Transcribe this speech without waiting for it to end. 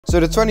So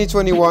the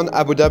 2021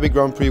 Abu Dhabi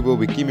Grand Prix will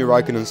be Kimi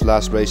Räikkönen's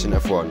last race in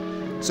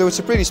F1. So it's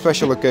a pretty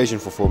special occasion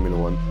for Formula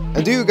 1.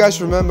 And do you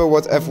guys remember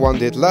what F1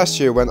 did last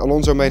year when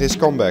Alonso made his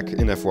comeback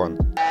in F1?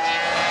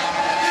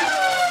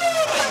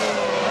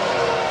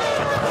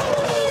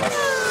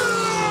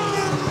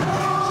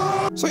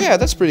 So yeah,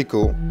 that's pretty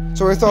cool.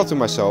 So I thought to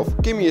myself,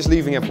 Kimi is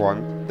leaving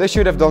F1, they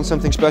should have done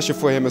something special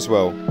for him as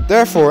well.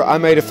 Therefore, I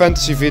made a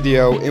fantasy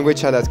video in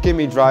which I let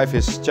Kimi drive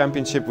his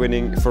championship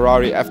winning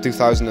Ferrari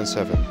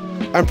F2007.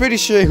 I'm pretty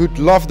sure he'd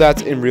love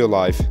that in real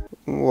life.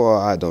 Well,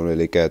 I don't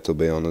really care, to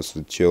be honest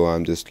with you,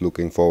 I'm just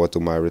looking forward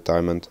to my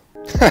retirement.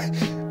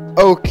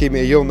 Oh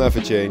Kimi, you'll never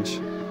change.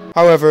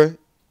 However,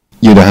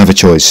 you don't have a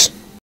choice.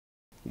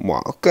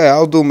 Well, okay,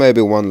 I'll do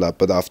maybe one lap,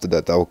 but after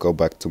that I'll go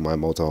back to my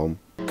motorhome.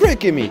 Great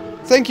Kimi,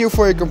 thank you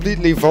for your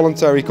completely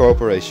voluntary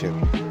cooperation.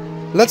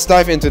 Let's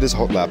dive into this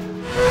hot lap.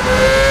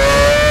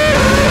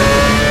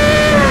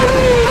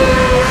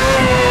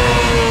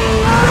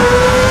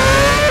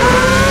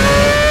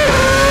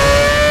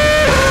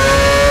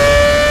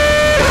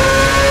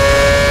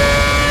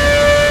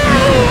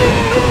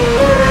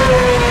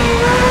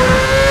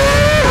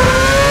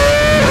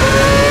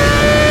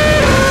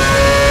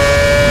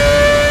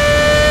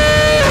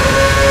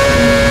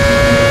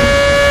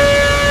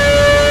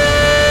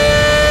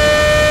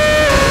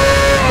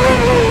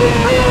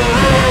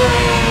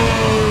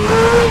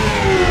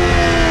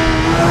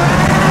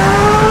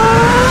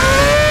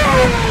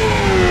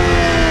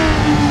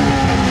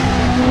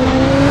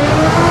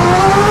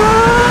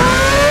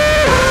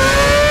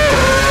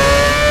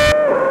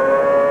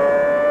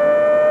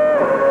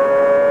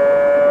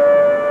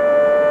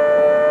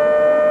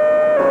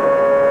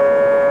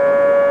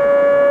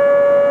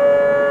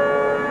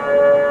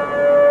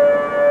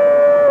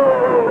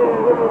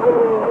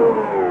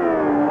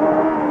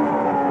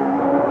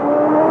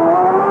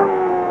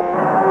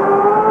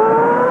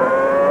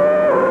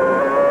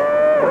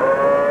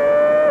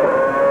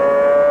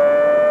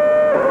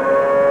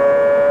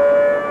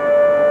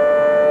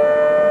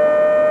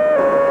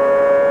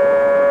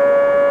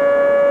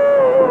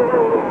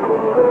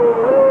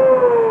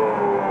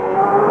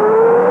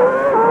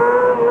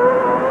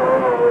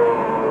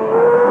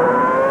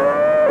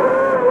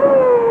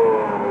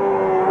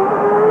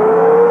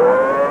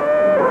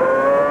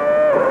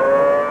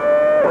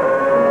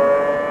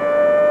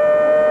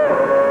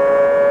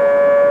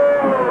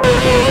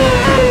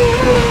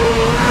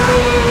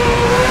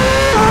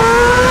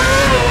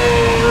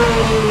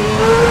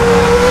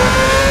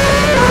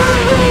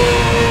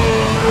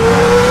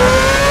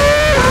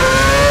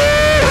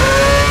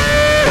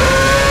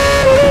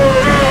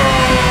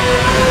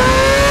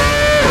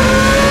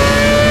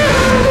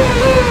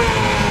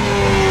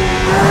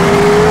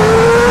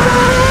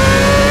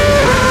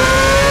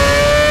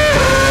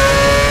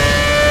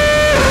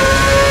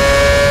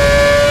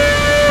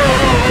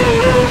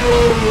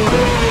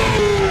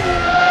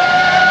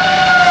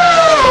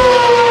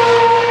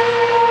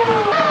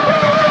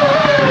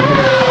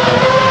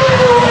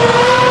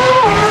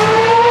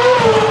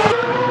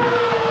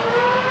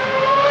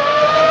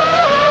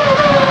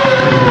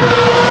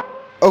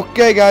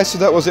 Okay guys, so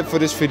that was it for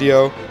this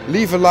video.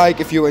 Leave a like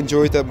if you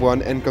enjoyed that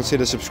one and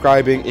consider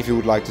subscribing if you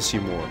would like to see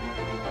more.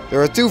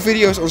 There are 2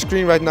 videos on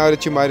screen right now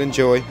that you might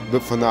enjoy,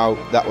 but for now,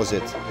 that was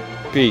it.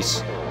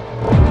 Peace.